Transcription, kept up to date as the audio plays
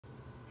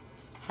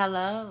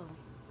Hello.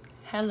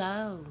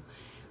 Hello.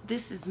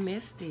 This is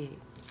Mystic.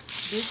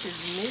 This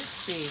is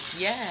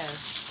Mystic.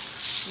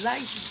 Yes.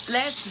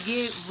 Let's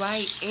get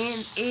right in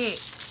it.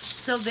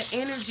 So the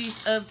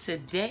energies of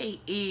today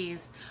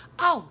is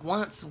I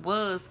once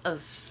was a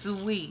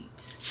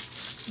sweet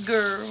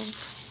girl.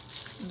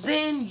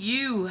 Then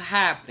you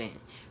happen.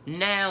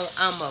 Now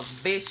I'm a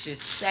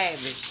vicious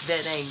savage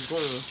that ain't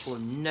going for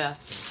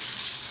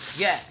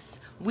nothing. Yes.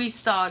 We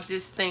start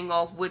this thing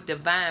off with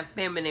divine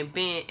feminine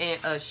being in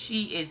a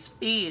she is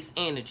fierce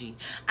energy.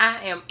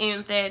 I am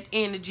in that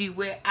energy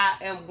where I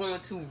am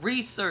going to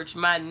research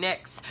my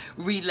next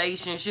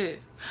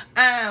relationship.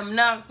 I'm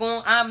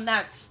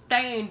not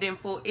standing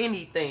for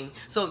anything.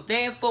 So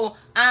therefore,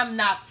 I'm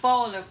not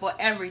falling for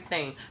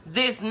everything.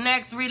 This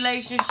next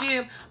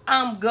relationship,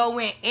 I'm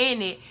going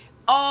in it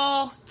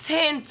all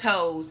 10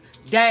 toes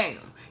down.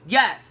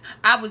 Yes,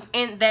 I was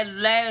in that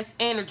last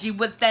energy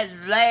with that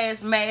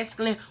last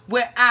masculine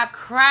where I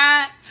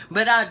cried,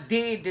 but I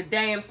did the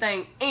damn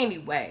thing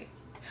anyway.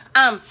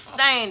 I'm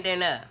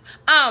standing up.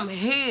 I'm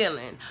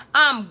healing.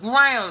 I'm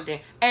grounding.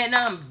 And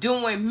I'm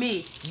doing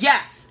me.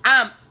 Yes,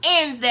 I'm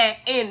in that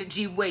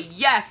energy where,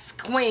 yes,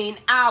 queen,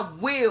 I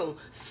will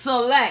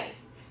slay.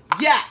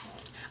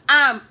 Yes,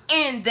 I'm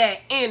in that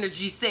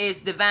energy, says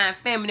divine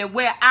feminine,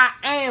 where I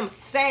am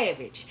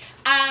savage.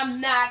 I'm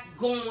not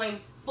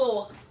going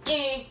for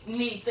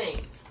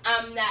anything.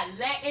 I'm not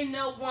letting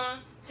no one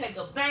take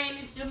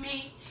advantage of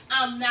me.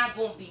 I'm not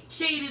going to be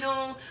cheated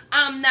on.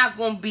 I'm not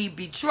going to be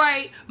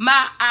betrayed.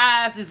 My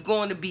eyes is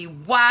going to be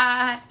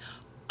wide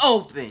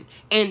open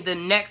in the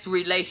next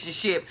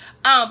relationship.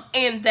 I'm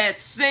in that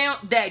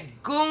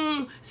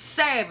goon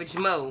savage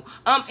mode.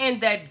 I'm in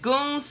that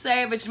goon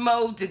savage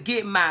mode to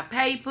get my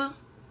paper.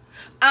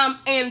 I'm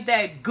in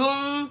that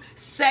goon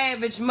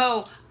savage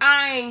mode.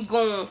 I ain't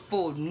going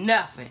for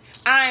nothing.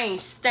 I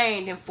ain't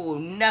standing for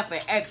nothing,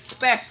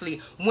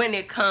 especially when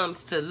it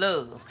comes to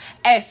love.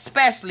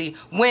 Especially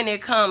when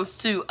it comes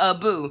to a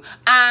boo.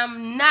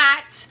 I'm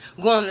not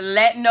going to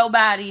let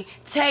nobody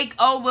take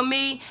over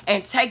me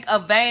and take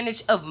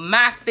advantage of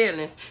my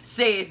feelings,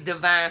 says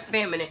divine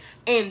feminine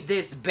in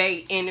this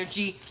Bay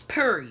energy,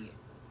 period.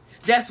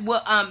 That's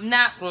what I'm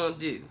not going to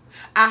do.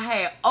 I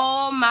had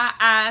all my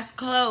eyes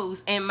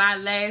closed in my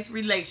last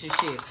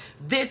relationship.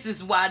 This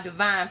is why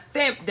divine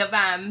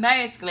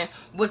masculine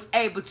was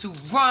able to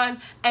run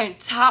and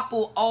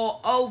topple all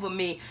over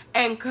me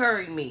and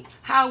carry me.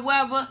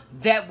 However,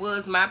 that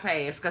was my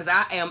past, because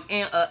I am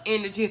in an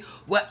energy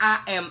where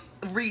I am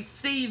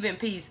receiving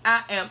peace.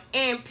 I am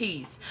in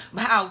peace.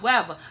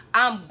 However,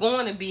 I'm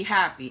going to be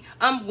happy.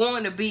 I'm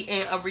going to be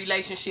in a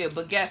relationship.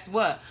 But guess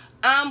what?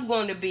 I'm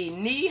going to be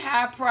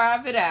knee-high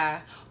private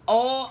eye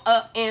all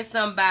up in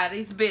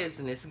somebody's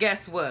business.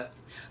 Guess what?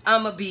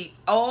 I'm going to be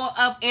all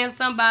up in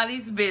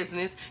somebody's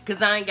business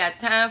because I ain't got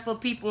time for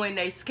people in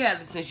their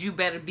skeletons. You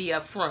better be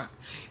up front.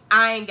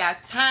 I ain't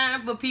got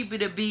time for people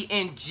to be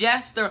in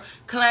jester,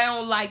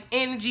 clown-like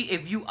energy.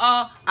 If you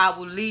are, I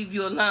will leave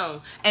you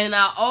alone. And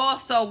I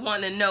also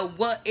want to know,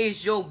 what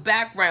is your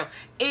background?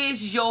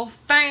 Is your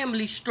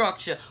family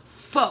structure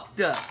fucked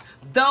up?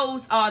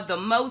 Those are the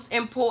most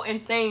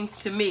important things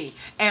to me.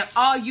 And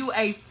are you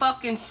a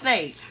fucking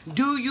snake?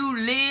 Do you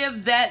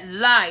live that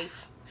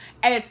life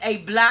as a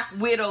black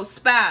widow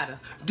spider?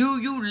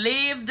 Do you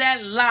live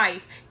that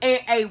life in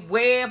a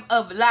web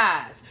of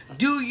lies?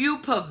 Do you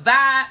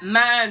provide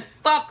mind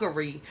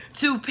fuckery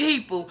to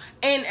people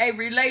in a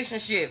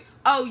relationship?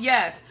 Oh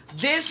yes,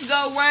 this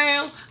go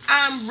round,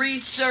 I'm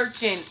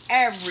researching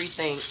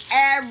everything.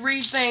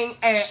 Everything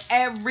and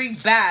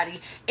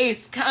everybody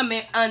is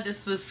coming under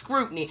some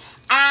scrutiny.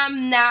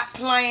 I'm not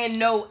playing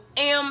no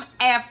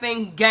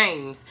MFing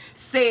games,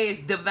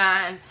 says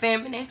divine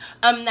feminine.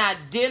 I'm not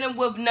dealing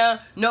with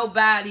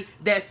nobody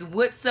that's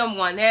with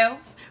someone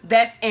else,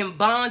 that's in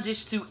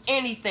bondage to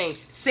anything,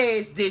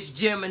 says this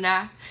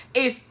Gemini.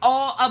 It's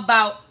all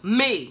about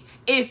me.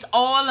 It's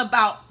all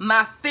about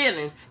my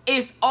feelings.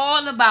 It's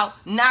all about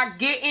not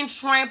getting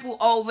trampled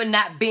over,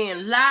 not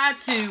being lied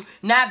to,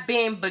 not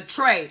being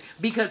betrayed.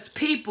 Because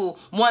people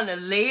want to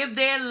live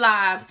their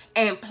lives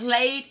and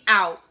played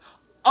out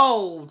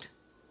old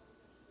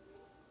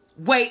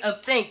way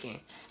of thinking.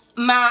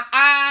 My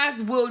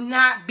eyes will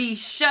not be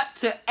shut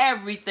to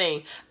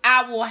everything.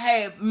 I will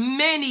have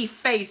many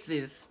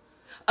faces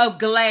of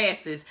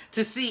glasses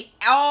to see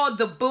all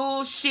the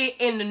bullshit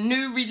in the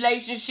new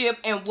relationship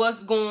and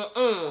what's going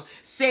on,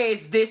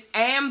 says this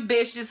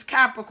ambitious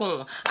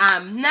Capricorn.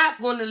 I'm not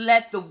going to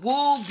let the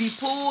wool be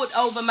pulled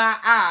over my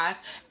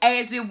eyes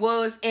as it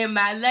was in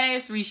my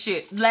last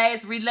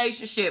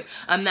relationship.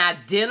 I'm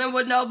not dealing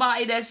with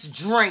nobody that's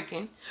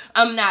drinking.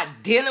 I'm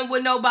not dealing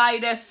with nobody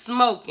that's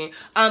smoking.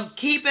 I'm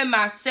keeping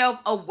myself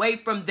away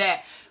from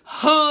that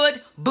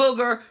hood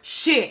booger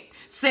shit,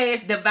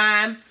 says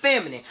divine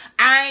feminine.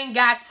 I ain't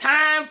got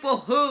time for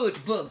hood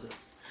boogers.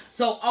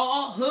 So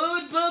all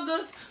hood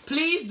boogers,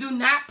 please do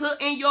not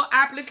put in your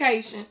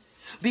application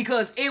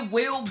because it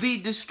will be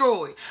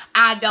destroyed.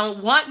 I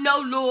don't want no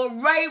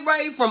little Ray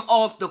Ray from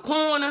off the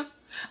corner.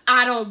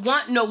 I don't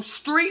want no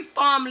street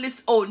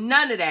farmers or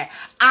none of that.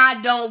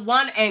 I don't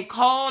want, and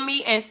call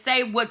me and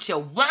say what you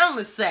want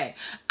to say.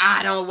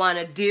 I don't want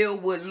to deal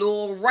with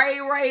Lil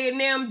Ray and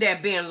them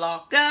that been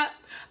locked up.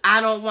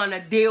 I don't want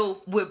to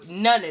deal with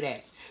none of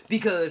that.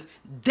 Because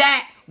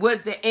that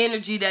was the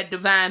energy that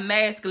Divine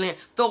Masculine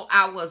thought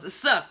I was a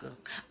sucker.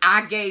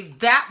 I gave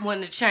that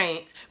one a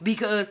chance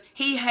because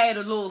he had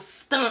a little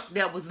stunt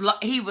that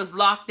he was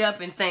locked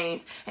up in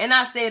things. And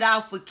I said,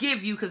 I'll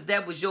forgive you because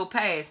that was your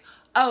past.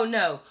 Oh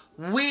no,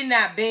 we're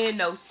not being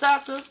no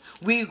suckers.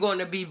 We're going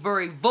to be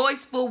very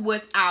voiceful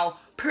with our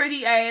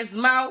pretty ass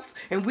mouth,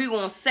 and we're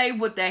going to say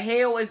what the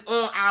hell is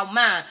on our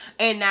mind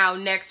in our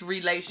next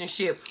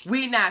relationship.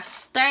 We not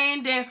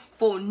standing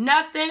for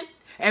nothing,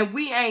 and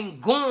we ain't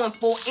going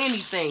for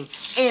anything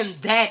in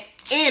that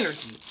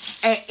energy.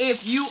 And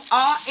if you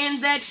are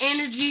in that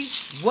energy,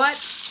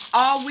 what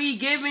are we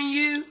giving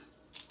you?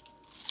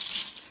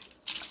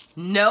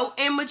 No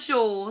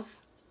immatures.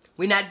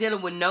 We're not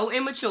dealing with no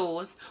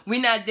immatures.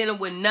 We're not dealing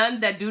with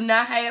none that do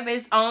not have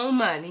his own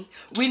money.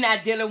 We're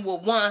not dealing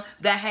with one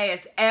that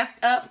has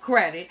effed up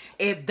credit.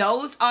 If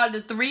those are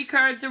the three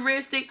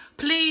characteristics,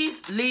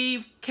 please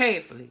leave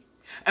carefully.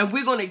 And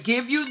we're going to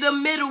give you the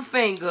middle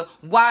finger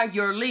while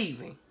you're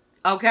leaving.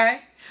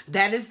 Okay?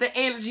 That is the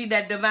energy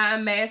that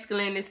Divine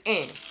Masculine is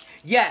in.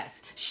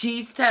 Yes,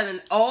 she's telling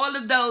all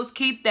of those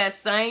keep that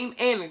same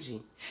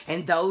energy.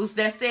 And those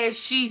that says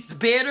she's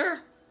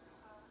bitter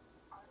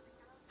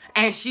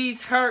and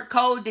she's hurt,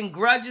 cold, and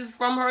grudges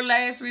from her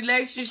last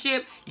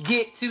relationship,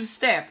 get to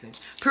stepping.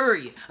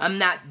 Period. I'm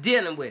not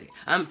dealing with it.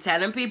 I'm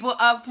telling people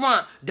up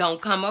front,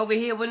 don't come over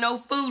here with no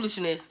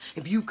foolishness.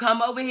 If you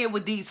come over here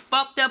with these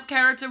fucked up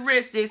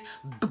characteristics,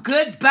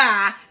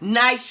 goodbye,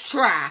 nice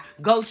try.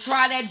 Go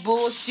try that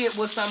bullshit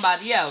with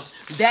somebody else.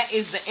 That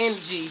is the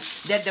energy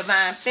that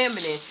Divine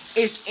Feminine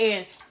is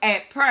in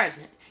at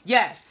present.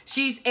 Yes,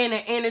 she's in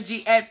an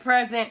energy at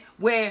present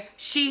where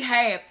she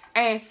have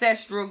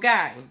ancestral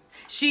guidance.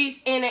 She's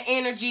in an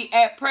energy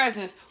at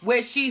presence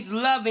where she's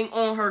loving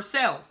on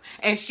herself.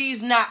 And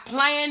she's not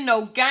playing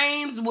no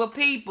games with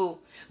people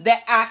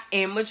that act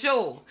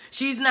immature.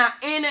 She's not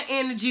in an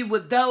energy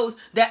with those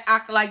that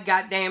act like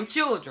goddamn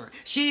children.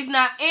 She's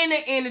not in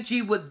an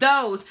energy with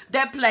those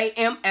that play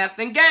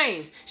MFing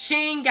games. She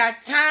ain't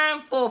got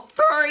time for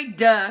fairy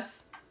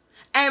dust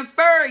and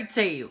fairy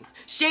tales.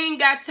 She ain't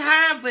got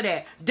time for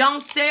that.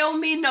 Don't sell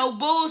me no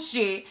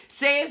bullshit,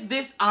 says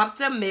this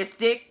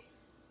optimistic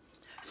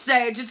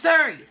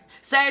Sagittarius.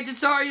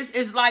 Sagittarius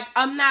is like,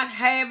 I'm not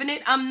having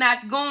it. I'm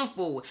not going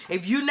for it.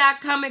 If you're not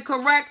coming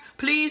correct,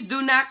 please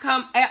do not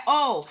come at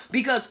all.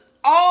 Because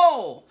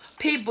all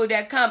people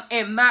that come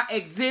in my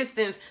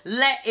existence,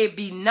 let it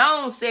be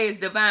known, says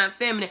Divine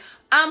Feminine,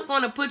 I'm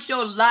going to put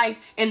your life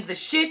and the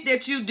shit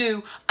that you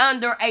do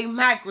under a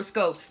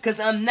microscope.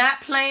 Because I'm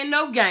not playing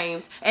no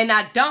games. And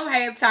I don't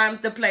have time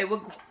to play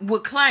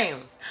with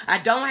clowns. I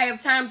don't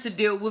have time to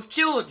deal with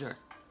children,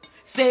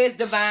 says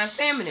Divine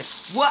Feminine.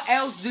 What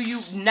else do you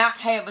not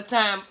have a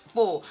time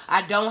for?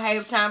 I don't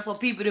have time for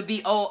people to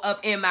be all up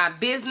in my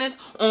business,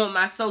 on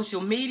my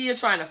social media,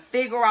 trying to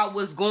figure out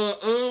what's going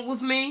on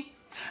with me.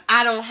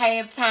 I don't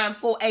have time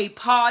for a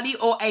party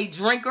or a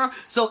drinker.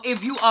 So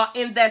if you are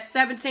in that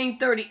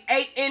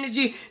 1738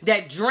 energy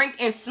that drink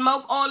and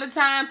smoke all the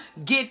time,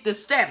 get the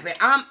stepping.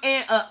 I'm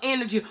in an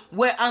energy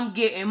where I'm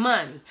getting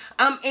money.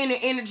 I'm in an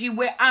energy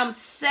where I'm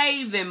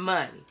saving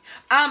money.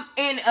 I'm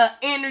in an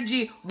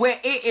energy where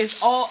it is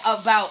all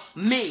about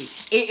me.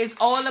 It is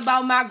all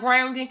about my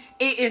grounding.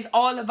 It is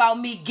all about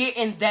me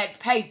getting that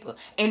paper.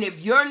 And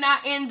if you're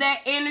not in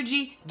that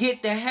energy,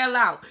 get the hell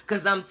out.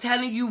 Because I'm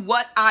telling you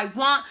what I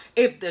want.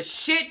 If the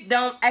shit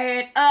don't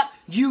add up,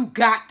 you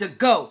got to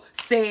go,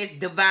 says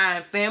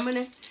Divine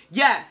Feminine.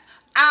 Yes,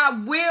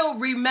 I will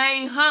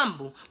remain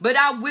humble, but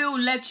I will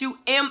let you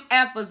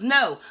MFers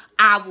know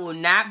I will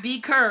not be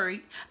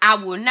curried. I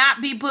will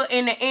not be put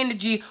in the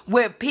energy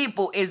where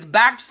people is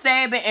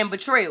backstabbing and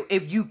betrayal.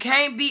 If you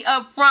can't be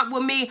upfront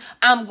with me,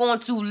 I'm going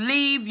to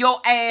leave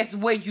your ass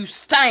where you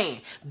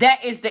stand.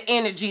 That is the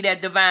energy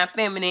that Divine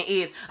Feminine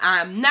is.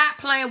 I'm not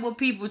playing with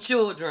people's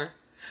children.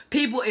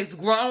 People is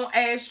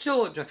grown-ass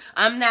children.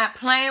 I'm not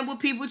playing with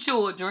people's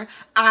children.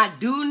 I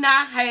do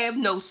not have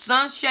no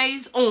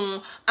sunshades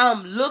on.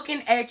 I'm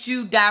looking at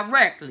you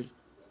directly.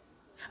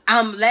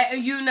 I'm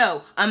letting you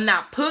know I'm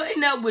not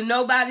putting up with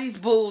nobody's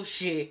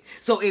bullshit.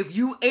 So if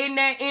you in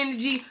that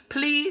energy,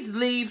 please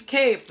leave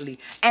carefully.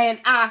 And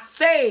I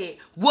said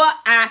what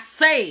I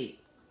said.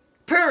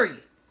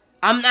 Period.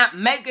 I'm not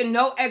making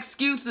no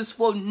excuses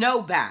for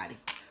nobody.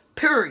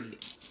 Period.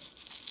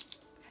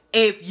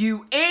 If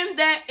you in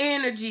that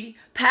energy,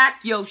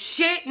 pack your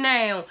shit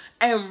now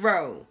and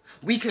roll.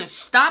 We can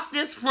stop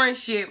this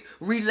friendship,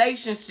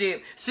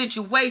 relationship,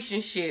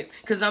 situationship.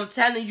 Because I'm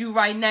telling you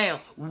right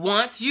now,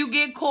 once you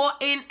get caught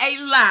in a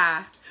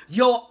lie,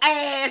 your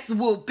ass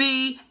will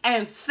be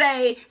and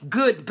say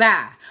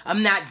goodbye.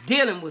 I'm not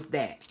dealing with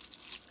that.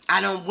 I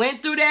done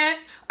went through that.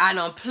 I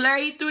done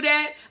played through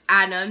that.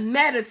 I done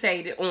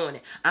meditated on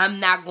it.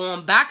 I'm not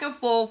going back and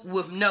forth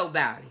with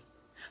nobody.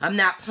 I'm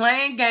not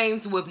playing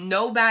games with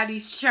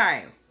nobody's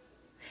child.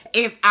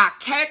 If I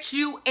catch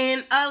you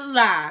in a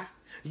lie,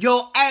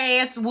 your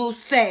ass will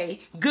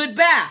say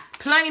goodbye.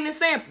 Plain and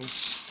simple.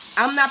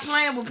 I'm not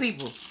playing with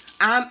people.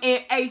 I'm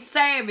in a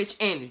savage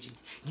energy.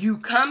 You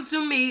come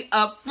to me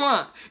up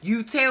front.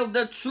 You tell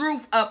the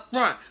truth up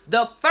front.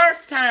 The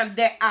first time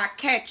that I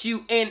catch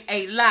you in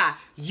a lie,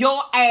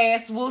 your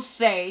ass will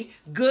say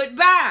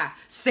goodbye,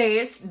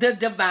 says the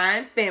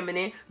divine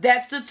feminine.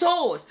 That's a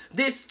Taurus.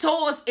 This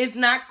Taurus is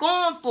not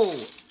going for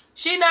it.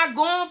 She not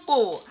going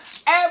for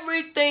it.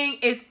 Everything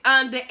is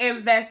under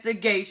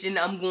investigation.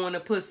 I'm going to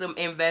put some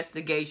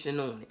investigation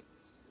on it.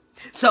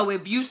 So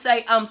if you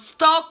say I'm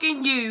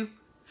stalking you,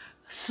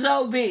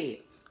 so be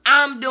it.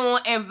 I'm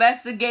doing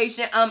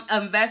investigation. I'm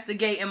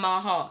investigating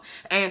my heart.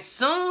 And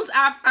soon as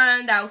I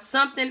find out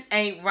something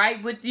ain't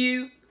right with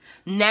you,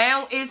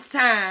 now it's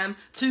time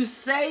to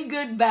say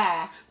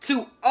goodbye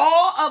to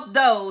all of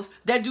those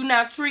that do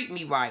not treat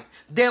me right.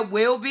 There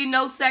will be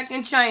no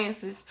second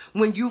chances.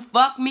 When you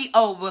fuck me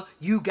over,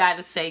 you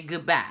gotta say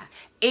goodbye.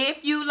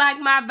 If you like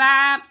my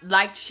vibe,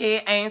 like,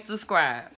 share, and subscribe.